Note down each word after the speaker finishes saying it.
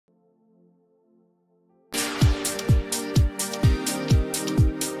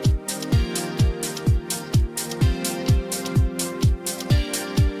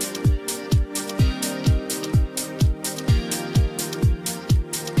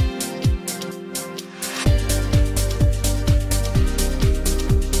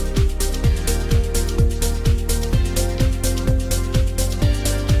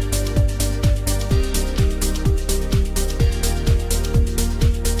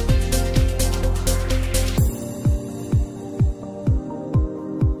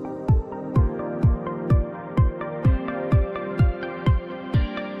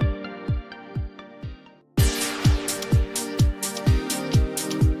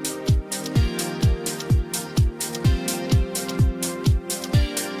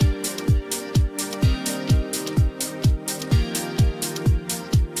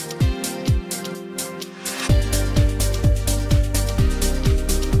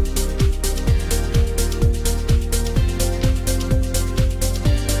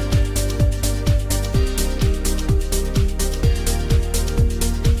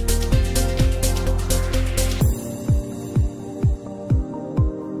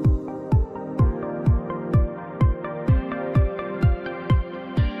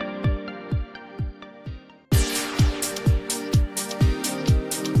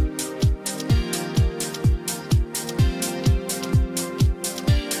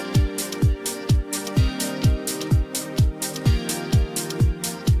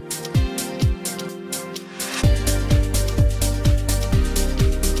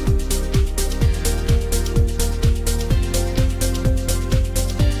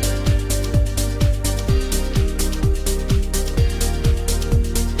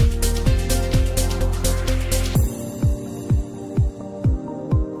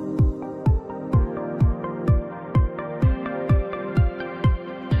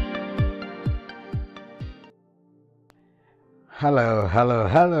Hello, hello,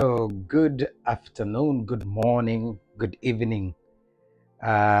 hello. Good afternoon, good morning, good evening.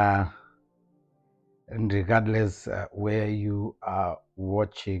 Uh, and regardless where you are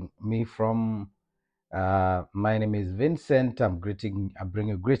watching me from, my name is Vincent. I bring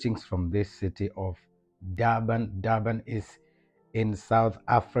you greetings from this city of Durban. Durban is in South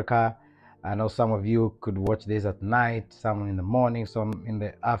Africa. I know some of you could watch this at night, some in the morning, some in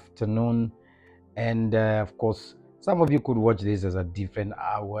the afternoon. And of course, some of you could watch this as a different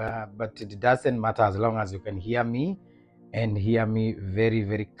hour, but it doesn't matter as long as you can hear me and hear me very,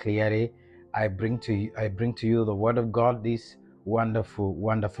 very clearly. I bring to you the word of God, this wonderful,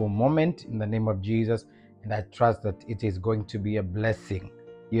 wonderful moment in the name of Jesus. And I trust that it is going to be a blessing,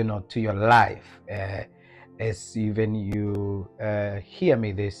 to your life as even you hear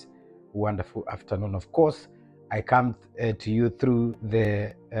me this wonderful afternoon. Of course, I come to you through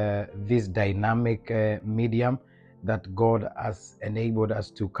this dynamic medium that God has enabled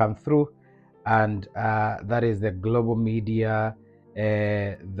us to come through, and that is the global media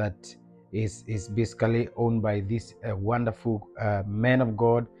that is basically owned by these wonderful men of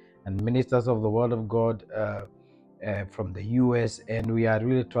God and ministers of the Word of God from the US, and we are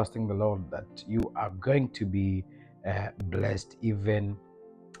really trusting the Lord that you are going to be blessed even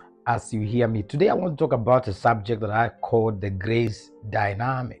as you hear me. Today I want to talk about a subject that I call the grace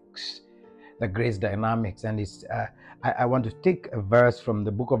dynamics. The grace dynamics. And it's I want to take a verse from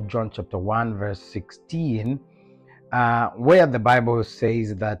the book of John chapter 1 verse 16 where the Bible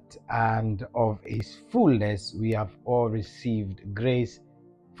says that, and of his fullness we have all received grace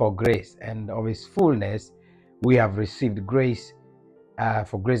for grace, and of his fullness we have received grace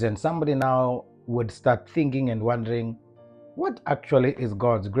for grace. And somebody now would start thinking and wondering, what actually is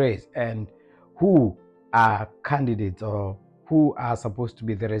God's grace, and who are candidates or who are supposed to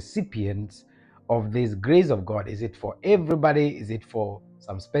be the recipients of this grace of God? Is it for everybody? Is it for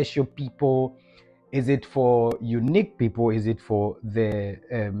some special people? Is it for unique people? Is it for the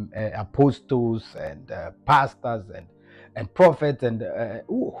apostles and pastors and prophets? And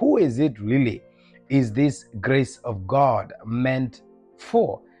who is it really? Is this grace of God meant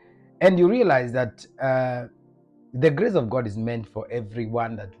for? And you realize that the grace of God is meant for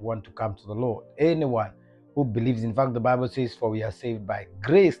everyone that want to come to the Lord. Anyone who believes. In fact, the Bible says, for we are saved by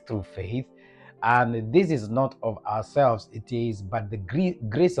grace through faith. And this is not of ourselves, it is but the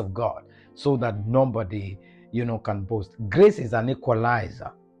grace of God, so that nobody, can boast. Grace is an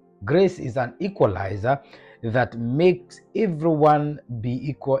equalizer. Grace is an equalizer that makes everyone be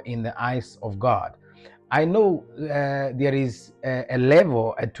equal in the eyes of God. I know there is a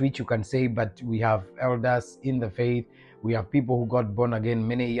level at which you can say, but we have elders in the faith. We have people who got born again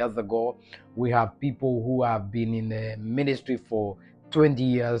many years ago. We have people who have been in the ministry for 20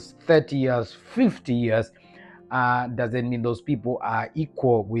 years, 30 years, 50 years. Doesn't mean those people are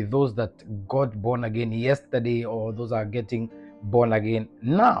equal with those that got born again yesterday, or those are getting born again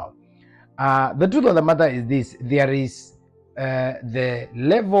now. The truth of the matter is this: there is the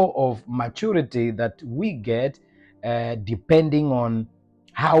level of maturity that we get depending on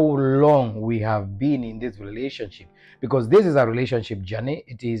how long we have been in this relationship, because this is a relationship journey.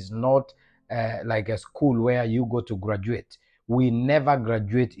 It is not like a school where you go to graduate. We never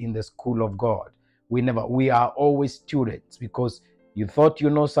graduate in the school of God. We are always students, because you thought you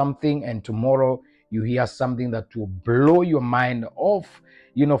know something, and tomorrow you hear something that will blow your mind off,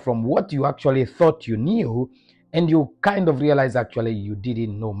 from what you actually thought you knew, and you kind of realize actually you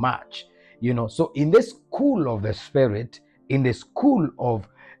didn't know much. So in the school of the Spirit, in the school of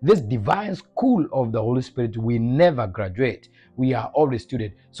this divine school of the Holy Spirit, we never graduate. We are always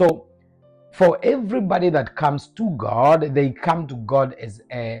students. So for everybody that comes to God, they come to God as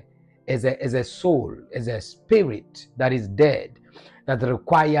a soul, as a spirit that is dead, that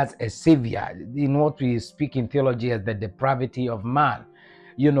requires a savior. In what we speak in theology as the depravity of man.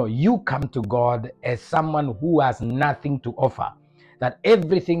 You come to God as someone who has nothing to offer. That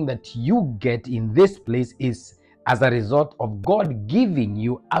everything that you get in this place is as a result of God giving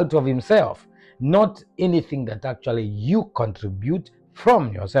you out of himself, not anything that actually you contribute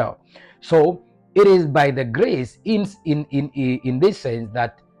from yourself. So it is by the grace in this sense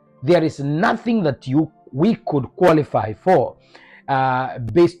that there is nothing that we could qualify for.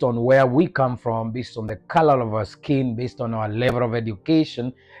 Based on where we come from, based on the color of our skin, based on our level of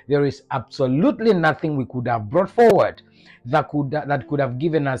education, there is absolutely nothing we could have brought forward that could have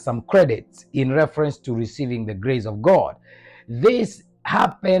given us some credits in reference to receiving the grace of God. This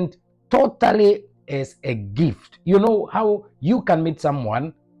happened totally as a gift. You know how you can meet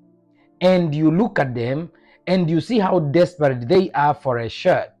someone and you look at them and you see how desperate they are for a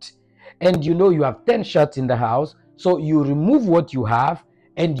shirt, and you have 10 shirts in the house. So you remove what you have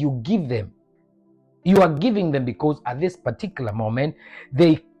and you give them. You are giving them because at this particular moment,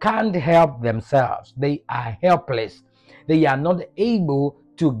 they can't help themselves. They are helpless. They are not able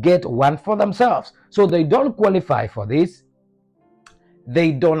to get one for themselves. So they don't qualify for this.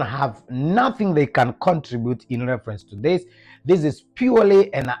 They don't have nothing they can contribute in reference to this. This is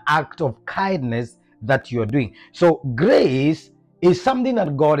purely an act of kindness that you're doing. So grace is something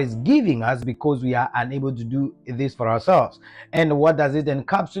that God is giving us because we are unable to do this for ourselves. And what does it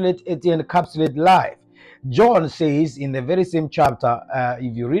encapsulate? It encapsulates life. John says in the very same chapter,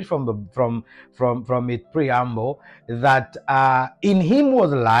 if you read from its preamble, that in him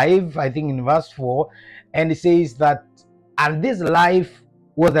was life, I think in verse 4, and it says that, and this life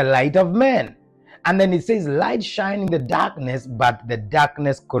was the light of men. And then it says, light shine in the darkness, but the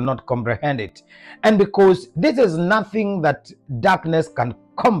darkness could not comprehend it. And because this is nothing that darkness can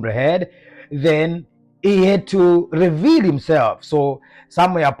comprehend, then he had to reveal himself. So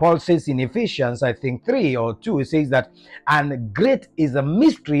somewhere Paul says in Ephesians, I think 3 or 2, it says that, and great is the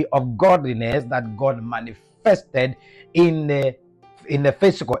mystery of godliness that God manifested in the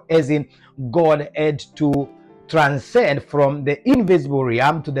physical, as in God had to transcend from the invisible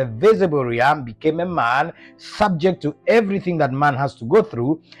realm to the visible realm, became a man, subject to everything that man has to go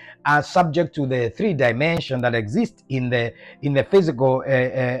through, subject to the 3 dimensions that exist in the physical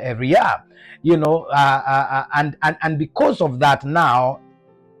realm, you know, and because of that, now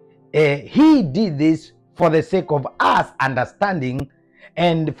he did this for the sake of us understanding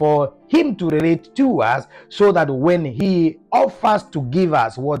and for him to relate to us, so that when he offers to give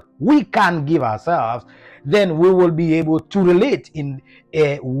us what we can't give ourselves, then we will be able to relate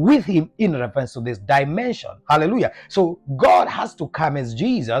with him in reference to this dimension. Hallelujah. So God has to come as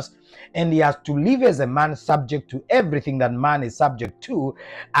Jesus, and he has to live as a man, subject to everything that man is subject to,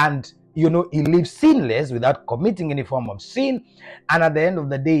 and you know, he lives sinless without committing any form of sin. And at the end of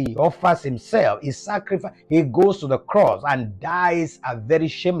the day, he offers himself, he sacrifices, he goes to the cross and dies a very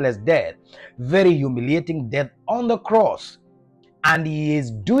shameless death, very humiliating death on the cross. And he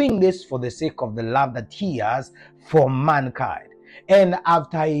is doing this for the sake of the love that he has for mankind. And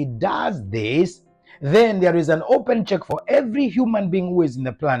after he does this, then there is an open check for every human being who is in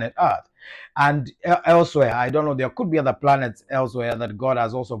the planet Earth. And elsewhere, I don't know, there could be other planets elsewhere that God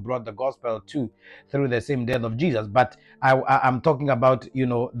has also brought the gospel to through the same death of Jesus. But I'm talking about, you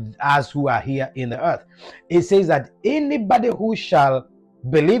know, us who are here in the earth. It says that anybody who shall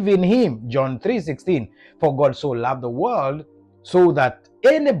believe in him, John 3:16, for God so loved the world, so that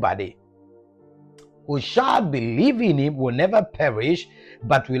anybody who shall believe in him will never perish,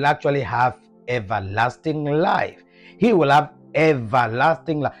 but will actually have everlasting life. He will have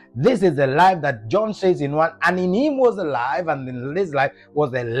everlasting life. This is the life that John says in 1, and in him was a life, and in this life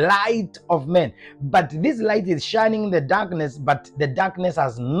was the light of men. But this light is shining in the darkness, but the darkness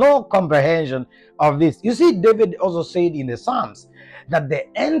has no comprehension of this. You see, David also said in the Psalms that the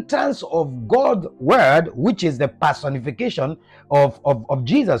entrance of God's word, which is the personification of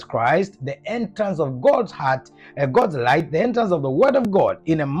Jesus Christ, the entrance of God's heart, God's light, the entrance of the word of God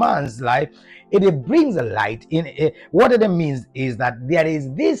in a man's life, it brings a light. What it means is that there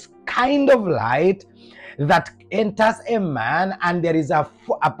is this kind of light that enters a man, and there is a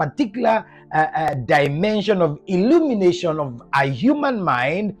particular dimension of illumination of a human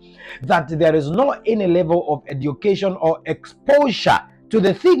mind, that there is no any level of education or exposure to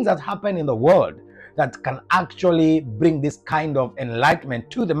the things that happen in the world that can actually bring this kind of enlightenment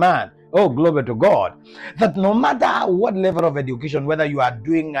to the man. Oh, glory to God. That no matter what level of education, whether you are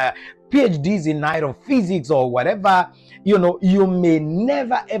doing PhDs in physics or whatever, you know, you may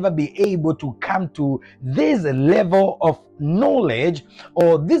never ever be able to come to this level of knowledge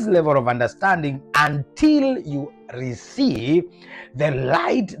or this level of understanding until you receive the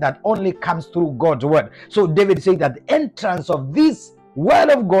light that only comes through God's word. So David said that the entrance of this word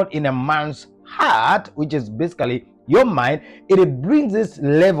of God in a man's heart, which is basically your mind, it brings this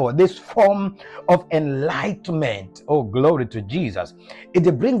level, this form of enlightenment. Oh, glory to Jesus.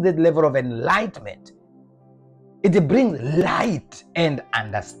 It brings that level of enlightenment. It brings light and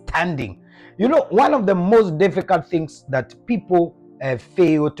understanding. You know, one of the most difficult things that people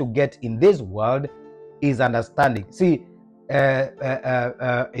fail to get in this world is understanding. See,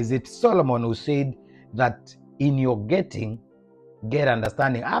 is it Solomon who said that in your getting, get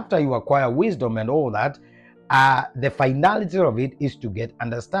understanding? After you acquire wisdom and all that, the finality of it is to get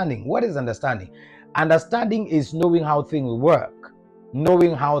understanding. What is understanding? Understanding is knowing how things work.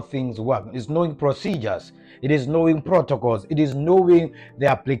 Knowing how things work. It's knowing procedures. It is knowing protocols. It is knowing the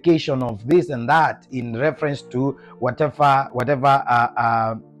application of this and that in reference to whatever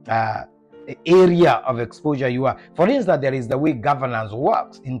area of exposure you are. For instance, there is the way governance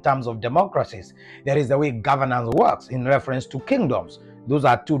works in terms of democracies. There is the way governance works in reference to kingdoms. Those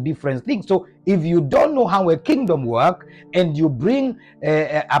are two different things. So if you don't know how a kingdom works and you bring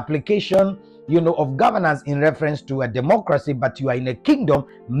a application of governance in reference to a democracy, but you are in a kingdom,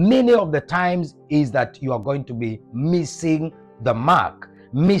 many of the times is that you are going to be missing the mark.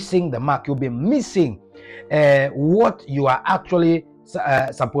 You'll be missing what you are actually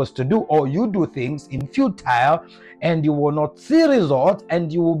supposed to do, or you do things in futile and you will not see results,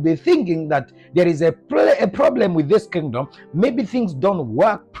 and you will be thinking that there is a problem with this kingdom. Maybe things don't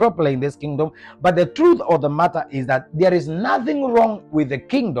work properly in this kingdom, but the truth of the matter is that there is nothing wrong with the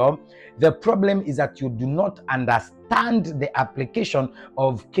kingdom. The problem is that you do not understand the application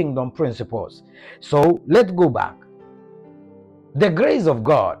of kingdom principles. So let's go back. The grace of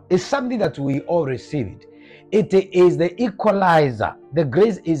God is something that we all received. It is the equalizer. The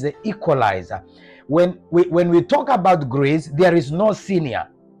grace is the equalizer. When we talk about grace, there is no senior.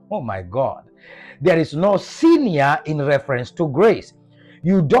 Oh my God. There is no senior in reference to grace.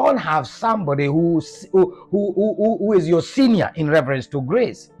 You don't have somebody who is your senior in reference to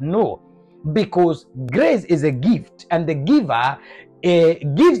grace. No, because grace is a gift, and the giver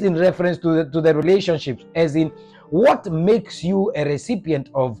gives in reference to the relationships, as in what makes you a recipient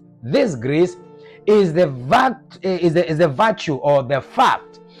of this grace is the virtue or the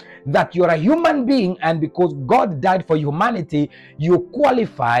fact that you're a human being, and because God died for humanity, you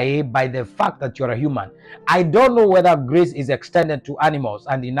qualify by the fact that you're a human. I don't know whether grace is extended to animals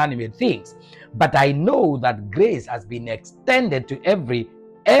and inanimate things, but I know that grace has been extended to every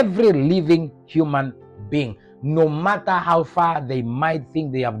living human being, no matter how far they might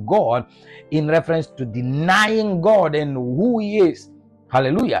think they have gone in reference to denying God and who He is.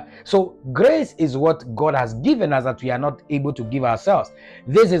 Hallelujah. So grace is what God has given us that we are not able to give ourselves.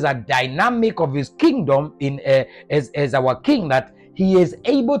 This is a dynamic of His kingdom as our King, that He is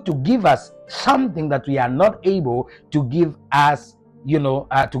able to give us something that we are not able to give us,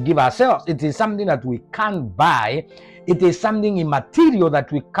 to give ourselves. It is something that we can't buy. It is something immaterial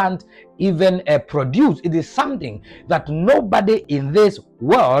that we can't even produce. It is something that nobody in this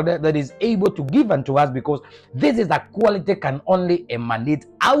world that is able to give unto us, because this is a quality can only emanate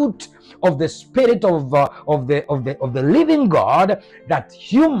out of the Spirit of the living God, that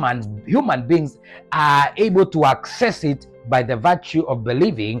human beings are able to access it by the virtue of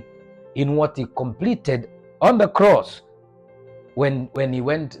believing in what He completed on the cross when He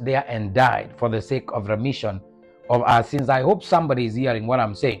went there and died for the sake of remission of our sins. I hope somebody is hearing what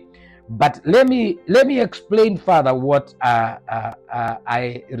I'm saying. But let me explain further what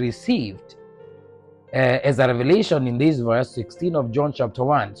I received as a revelation in this verse 16 of John chapter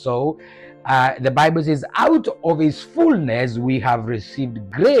 1. So the Bible says, out of His fullness we have received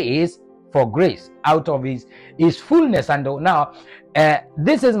grace for grace. Out of His fullness. And now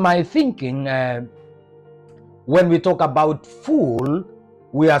this is my thinking. When we talk about full,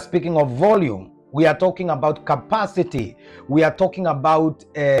 we are speaking of volume. We are talking about capacity. We are talking about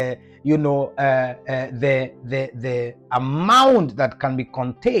the amount that can be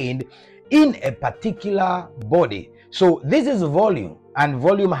contained in a particular body. So this is volume, and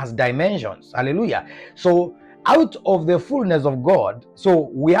volume has dimensions. Hallelujah. So out of the fullness of God,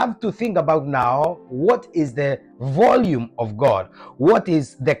 so we have to think about now, what is the volume of God? What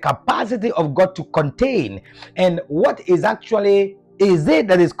is the capacity of God to contain? And what is actually is it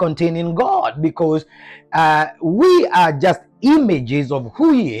that is contained in God? Because we are just images of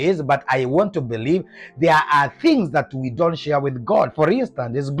who He is, but I want to believe there are things that we don't share with God. For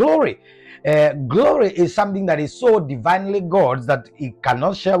instance, there's glory. Glory is something that is so divinely God's that He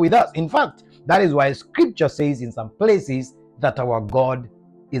cannot share with us. In fact, that is why Scripture says in some places that our God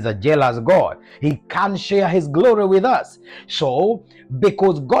is a jealous God. He can't share His glory with us. So,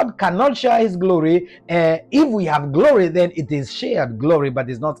 because God cannot share His glory, if we have glory, then it is shared glory, but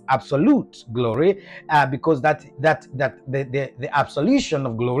it's not absolute glory, because the absolution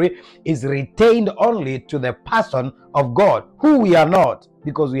of glory is retained only to the person of God, who we are not,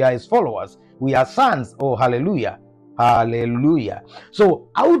 because we are His followers. We are sons. Oh, hallelujah. Hallelujah. So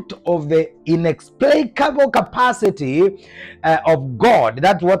out of the inexplicable capacity of God,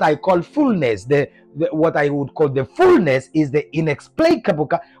 that's what I call fullness. What I would call the fullness is the inexplicable.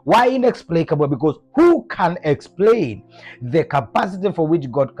 Why inexplicable? Because who can explain the capacity for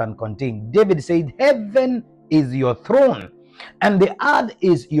which God can contain? David said, heaven is your throne and the earth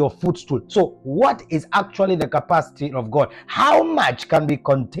is your footstool. So what is actually the capacity of God? How much can be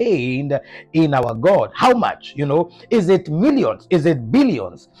contained in our God? How much? Is it millions? Is it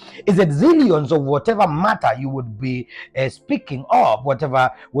billions? Is it zillions of whatever matter you would be speaking of, whatever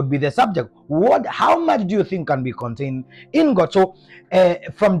would be the subject? How much do you think can be contained in God? So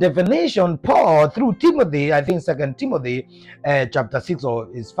from definition, Paul through Timothy, I think 2 Timothy chapter 6, or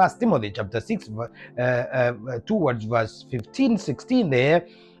is 1 Timothy chapter 6 towards verse 15, 16 there,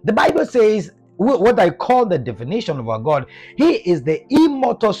 the Bible says what I call the definition of our God. He is the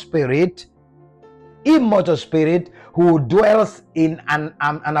immortal spirit who dwells in an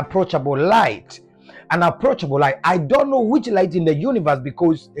unapproachable light. An approachable light. I don't know which light in the universe,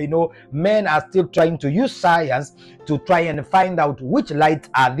 because men are still trying to use science to try and find out which lights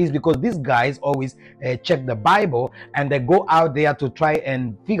are these, because these guys always check the Bible and they go out there to try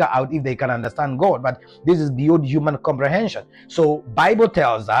and figure out if they can understand God, but this is beyond human comprehension. So Bible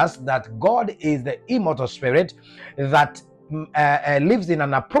tells us that God is the immortal spirit that lives in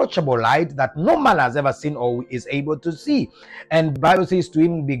an approachable light that no man has ever seen or is able to see. And the Bible says, to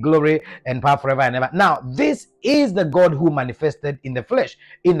him be glory and power forever and ever. Now, this is the God who manifested in the flesh,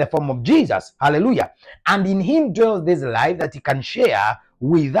 in the form of Jesus. Hallelujah. And in him dwells this life that he can share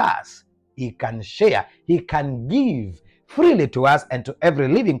with us. He can share. He can give freely to us and to every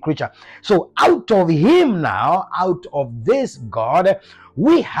living creature. So out of him now, out of this God,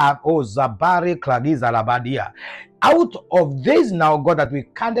 we have Zabari Klagiza Rabadia. Out of this now God that we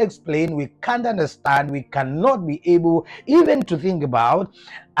can't explain, we can't understand, we cannot be able even to think about,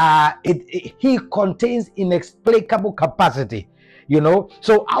 he contains inexplicable capacity.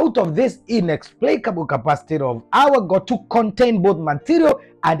 So out of this inexplicable capacity of our God to contain both material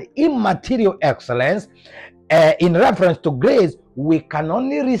and immaterial excellence, in reference to grace, we can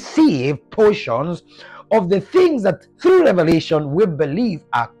only receive portions of the things that through revelation we believe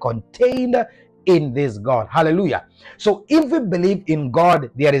are contained in this God. Hallelujah. So if we believe in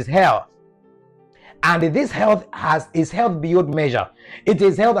God, there is health. And this health is health beyond measure. It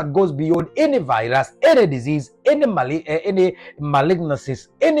is health that goes beyond any virus, any disease, any malignancies,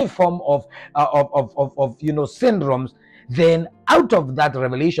 any form of syndromes. Then out of that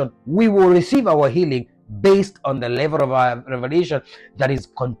revelation, we will receive our healing based on the level of our revelation that is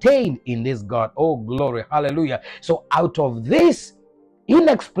contained in this God. Oh, glory. Hallelujah. So out of this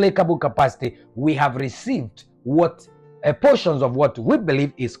inexplicable capacity, we have received portions of what we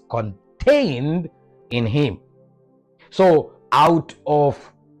believe is contained in him. So out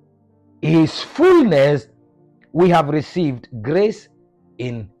of his fullness, we have received grace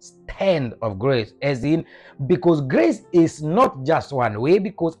instead of grace, as in, because grace is not just one way,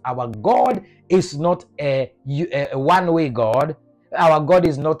 because our God is not a one-way God. Our God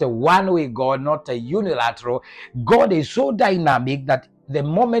is not a one-way God, not a unilateral. God is so dynamic that the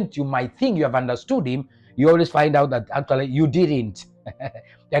moment you might think you have understood him, you always find out that actually you didn't.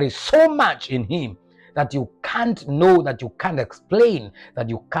 There is so much in him that you can't know, that you can't explain, that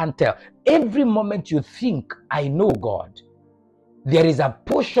you can't tell. Every moment you think, I know God, there is a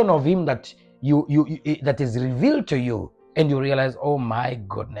portion of him that that is revealed to you, and you realize, oh my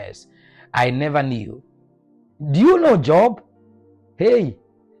goodness, I never knew. Do you know Job? Hey,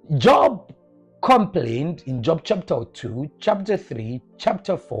 Job complained in Job chapter 2, chapter 3,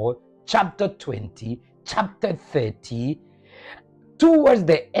 chapter 4, chapter 20, chapter 30. Towards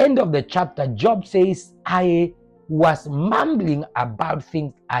the end of the chapter, Job says, I was mumbling about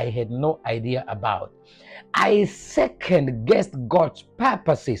things I had no idea about. I second-guessed God's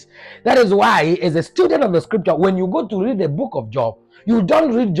purposes. That is why, as a student of the scripture, when you go to read the book of Job, you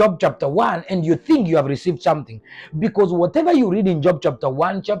don't read Job chapter 1 and you think you have received something. Because whatever you read in Job chapter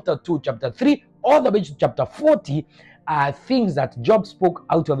 1, chapter 2, chapter 3, all the way to chapter 40 are things that Job spoke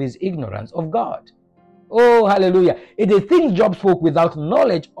out of his ignorance of God. Oh, hallelujah. It is things Job spoke without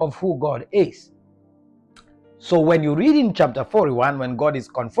knowledge of who God is. So when you read in chapter 41, when God is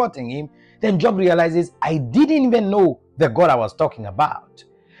comforting him, then Job realizes, I didn't even know the God I was talking about.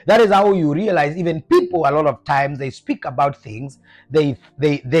 That is how you realize even people, a lot of times, they speak about things,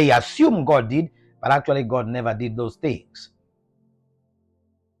 they assume God did, but actually God never did those things.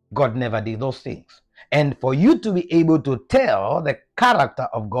 God never did those things. And for you to be able to tell the character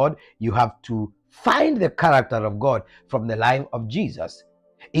of God, you have to find the character of God from the life of Jesus.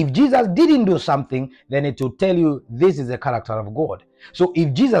 If Jesus didn't do something, then it will tell you this is the character of God. So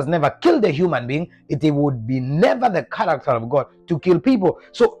if Jesus never killed a human being, it would be never the character of God to kill people.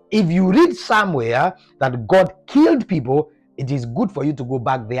 So if you read somewhere that God killed people, it is good for you to go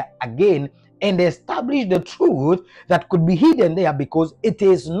back there again and establish the truth that could be hidden there, because it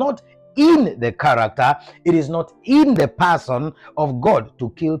is not in the character, it is not in the person of God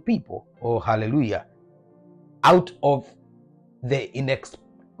to kill people. Oh, hallelujah. Out of the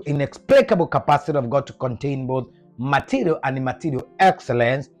inexplicable capacity of God to contain both material and immaterial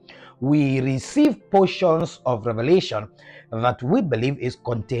excellence, we receive portions of revelation that we believe is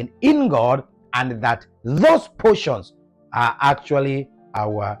contained in God, and that those portions are actually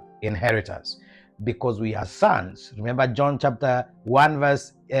our inheritance because we are sons. Remember John chapter 1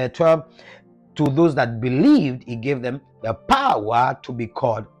 verse 12, to those that believed, he gave them the power to be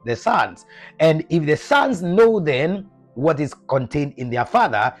called the sons. And if the sons know then what is contained in their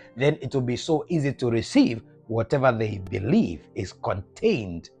father, then it will be so easy to receive whatever they believe is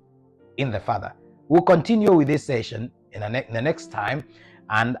contained in the father. We'll continue with this session in the next time,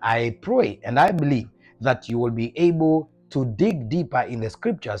 and I pray and I believe that you will be able to dig deeper in the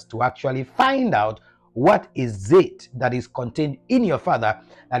scriptures to actually find out what is it that is contained in your father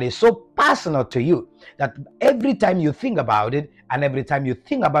that is so personal to you that every time you think about it and every time you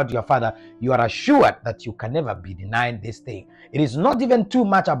think about your father, you are assured that you can never be denied this thing. It is not even too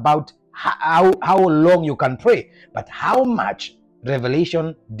much about how long you can pray, but how much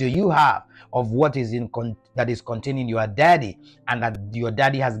revelation do you have of what is that is contained in your daddy, and that your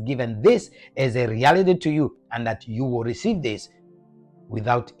daddy has given this as a reality to you, and that you will receive this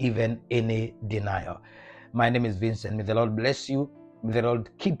without even any denial. My name is Vincent. May the Lord bless you. May the Lord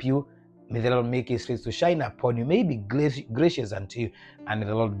keep you. May the Lord make his face to shine upon you. May he be gracious unto you, and may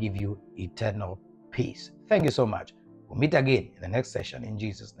the Lord give you eternal peace. Thank you so much. We'll meet again in the next session in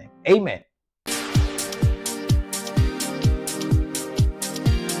Jesus' name. Amen.